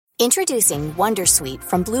Introducing Wondersuite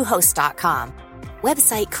from Bluehost.com.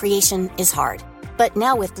 Website creation is hard, but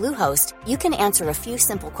now with Bluehost, you can answer a few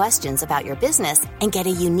simple questions about your business and get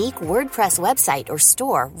a unique WordPress website or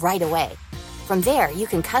store right away. From there, you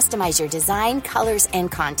can customize your design, colors,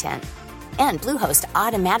 and content. And Bluehost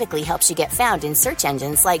automatically helps you get found in search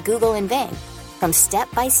engines like Google and Bing. From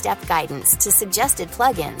step-by-step guidance to suggested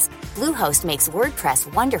plugins, Bluehost makes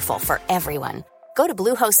WordPress wonderful for everyone. Go to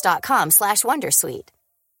bluehost.com/wondersuite.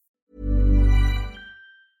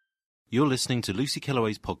 You're listening to Lucy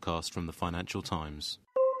Kellaway's podcast from the Financial Times.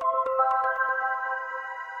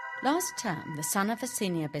 Last term, the son of a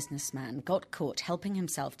senior businessman got caught helping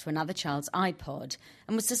himself to another child's iPod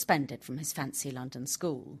and was suspended from his fancy London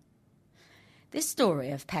school. This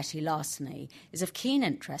story of petty larceny is of keen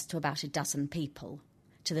interest to about a dozen people.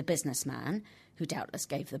 To the businessman, who doubtless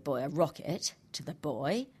gave the boy a rocket, to the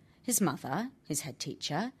boy, his mother, his head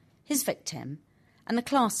teacher, his victim, and the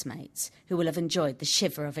classmates who will have enjoyed the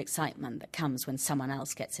shiver of excitement that comes when someone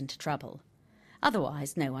else gets into trouble.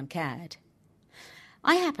 Otherwise, no one cared.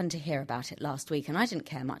 I happened to hear about it last week, and I didn't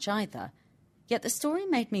care much either. Yet the story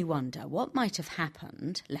made me wonder what might have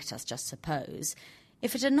happened, let us just suppose,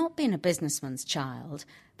 if it had not been a businessman's child,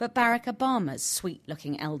 but Barack Obama's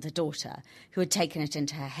sweet-looking elder daughter who had taken it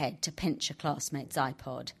into her head to pinch a classmate's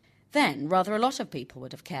iPod. Then rather a lot of people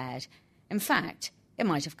would have cared. In fact, it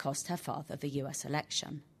might have cost her father the US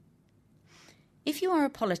election. If you are a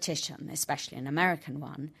politician, especially an American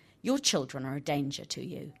one, your children are a danger to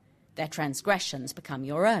you. Their transgressions become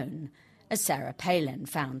your own, as Sarah Palin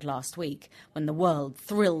found last week when the world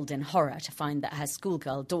thrilled in horror to find that her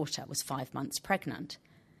schoolgirl daughter was 5 months pregnant.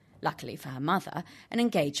 Luckily for her mother, an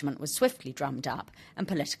engagement was swiftly drummed up and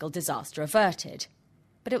political disaster averted.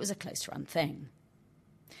 But it was a close-run thing.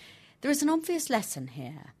 There is an obvious lesson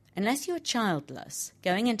here. Unless you are childless,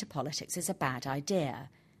 going into politics is a bad idea.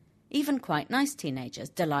 Even quite nice teenagers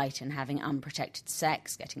delight in having unprotected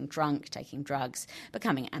sex, getting drunk, taking drugs,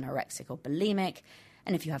 becoming anorexic or bulimic,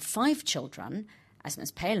 and if you have 5 children, as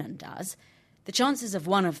Ms. Palin does, the chances of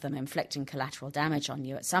one of them inflicting collateral damage on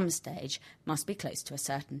you at some stage must be close to a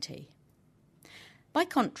certainty. By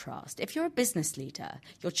contrast, if you're a business leader,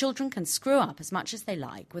 your children can screw up as much as they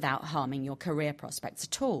like without harming your career prospects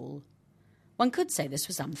at all. One could say this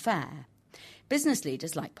was unfair. Business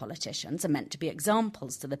leaders, like politicians, are meant to be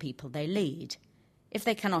examples to the people they lead. If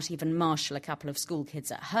they cannot even marshal a couple of school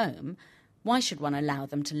kids at home, why should one allow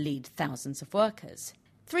them to lead thousands of workers?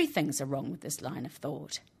 3 things are wrong with this line of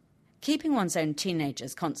thought. Keeping one's own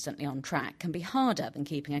teenagers constantly on track can be harder than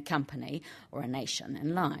keeping a company or a nation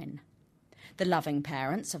in line. The loving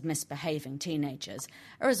parents of misbehaving teenagers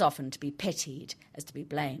are as often to be pitied as to be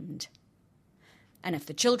blamed. And if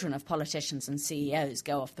the children of politicians and CEOs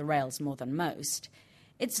go off the rails more than most,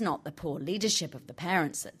 it's not the poor leadership of the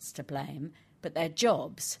parents that's to blame, but their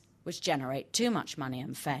jobs, which generate too much money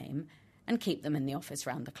and fame and keep them in the office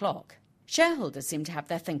round the clock. Shareholders seem to have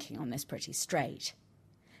their thinking on this pretty straight.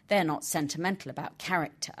 They're not sentimental about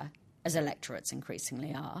character, as electorates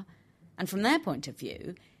increasingly are, and from their point of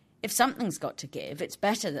view, if something's got to give, it's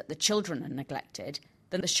better that the children are neglected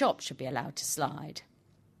than the shop should be allowed to slide.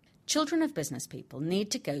 Children of business people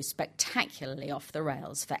need to go spectacularly off the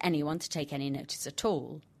rails for anyone to take any notice at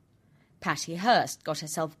all. Patty Hearst got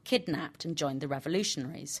herself kidnapped and joined the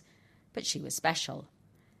revolutionaries, but she was special.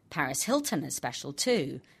 Paris Hilton is special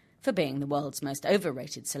too, for being the world's most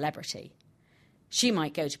overrated celebrity. She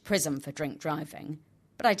might go to prison for drink driving,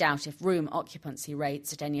 but I doubt if room occupancy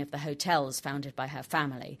rates at any of the hotels founded by her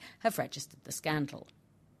family have registered the scandal.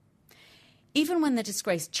 Even when the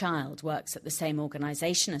disgraced child works at the same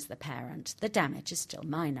organisation as the parent, the damage is still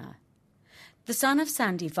minor. The son of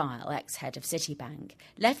Sandy Weil, ex-head of Citibank,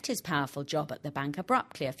 left his powerful job at the bank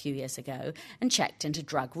abruptly a few years ago and checked into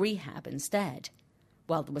drug rehab instead.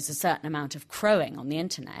 While there was a certain amount of crowing on the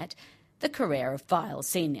internet, the career of Weil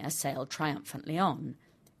Sr. sailed triumphantly on.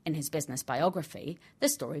 In his business biography, the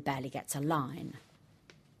story barely gets a line.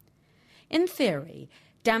 In theory,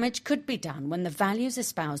 damage could be done when the values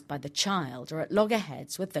espoused by the child are at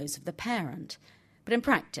loggerheads with those of the parent, but in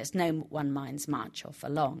practice no one minds much or for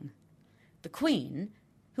long. The Queen,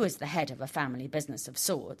 who is the head of a family business of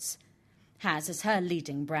sorts, has as her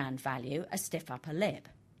leading brand value a stiff upper lip.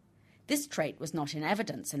 This trait was not in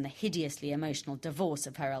evidence in the hideously emotional divorce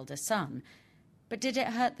of her elder son, but did it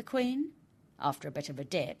hurt the Queen? After a bit of a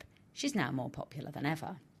dip, she's now more popular than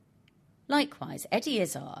ever. Likewise, Eddie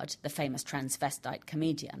Izzard, the famous transvestite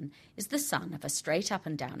comedian, is the son of a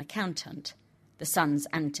straight-up-and-down accountant. The son's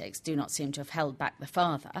antics do not seem to have held back the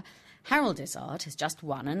father. Harold Izzard has just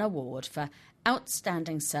won an award for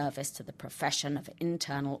outstanding service to the profession of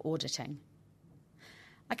internal auditing.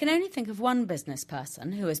 I can only think of one business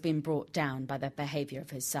person who has been brought down by the behaviour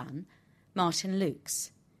of his son, Martin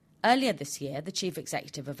Lukes. Earlier this year, the chief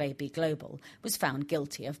executive of AB Global was found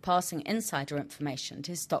guilty of passing insider information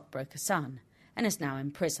to his stockbroker son and is now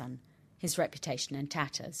in prison, his reputation in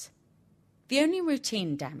tatters. The only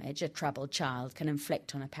routine damage a troubled child can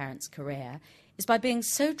inflict on a parent's career is by being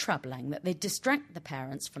so troubling that they distract the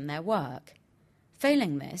parents from their work.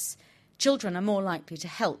 Failing this, children are more likely to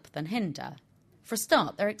help than hinder. For a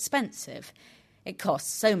start, they're expensive. It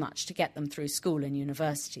costs so much to get them through school and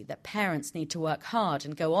university that parents need to work hard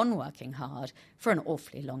and go on working hard for an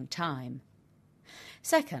awfully long time.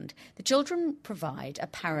 Second, the children provide a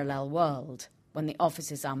parallel world. When the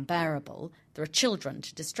office is unbearable, there are children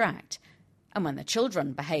to distract. And when the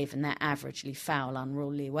children behave in their averagely foul,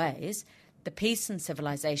 unruly ways, the peace and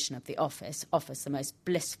civilization of the office offers the most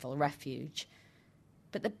blissful refuge.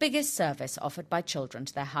 But the biggest service offered by children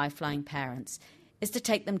to their high-flying parents is to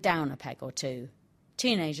take them down a peg or two.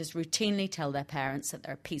 Teenagers routinely tell their parents that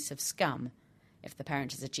they're a piece of scum. If the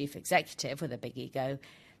parent is a chief executive with a big ego,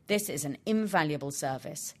 this is an invaluable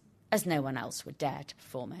service, as no one else would dare to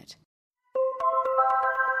perform it.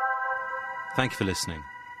 Thank you for listening.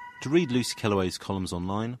 To read Lucy Kellaway's columns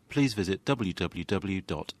online, please visit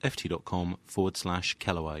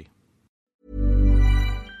www.ft.com/Kellaway.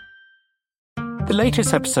 The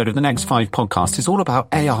latest episode of the Next 5 podcast is all about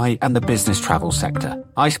AI and the business travel sector.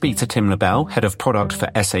 I speak to Tim LaBelle, head of product for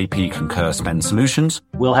SAP Concur Spend Solutions.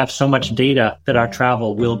 We'll have so much data that our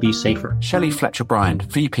travel will be safer. Shelley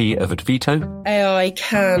Fletcher-Bryant, VP of Advito. AI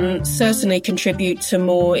can certainly contribute to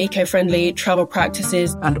more eco-friendly travel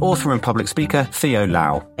practices. And author and public speaker Theo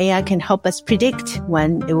Lau. AI can help us predict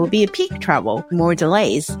when it will be a peak travel, more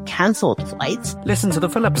delays, cancelled flights. Listen to the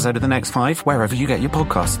full episode of the Next 5 wherever you get your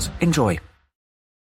podcasts. Enjoy.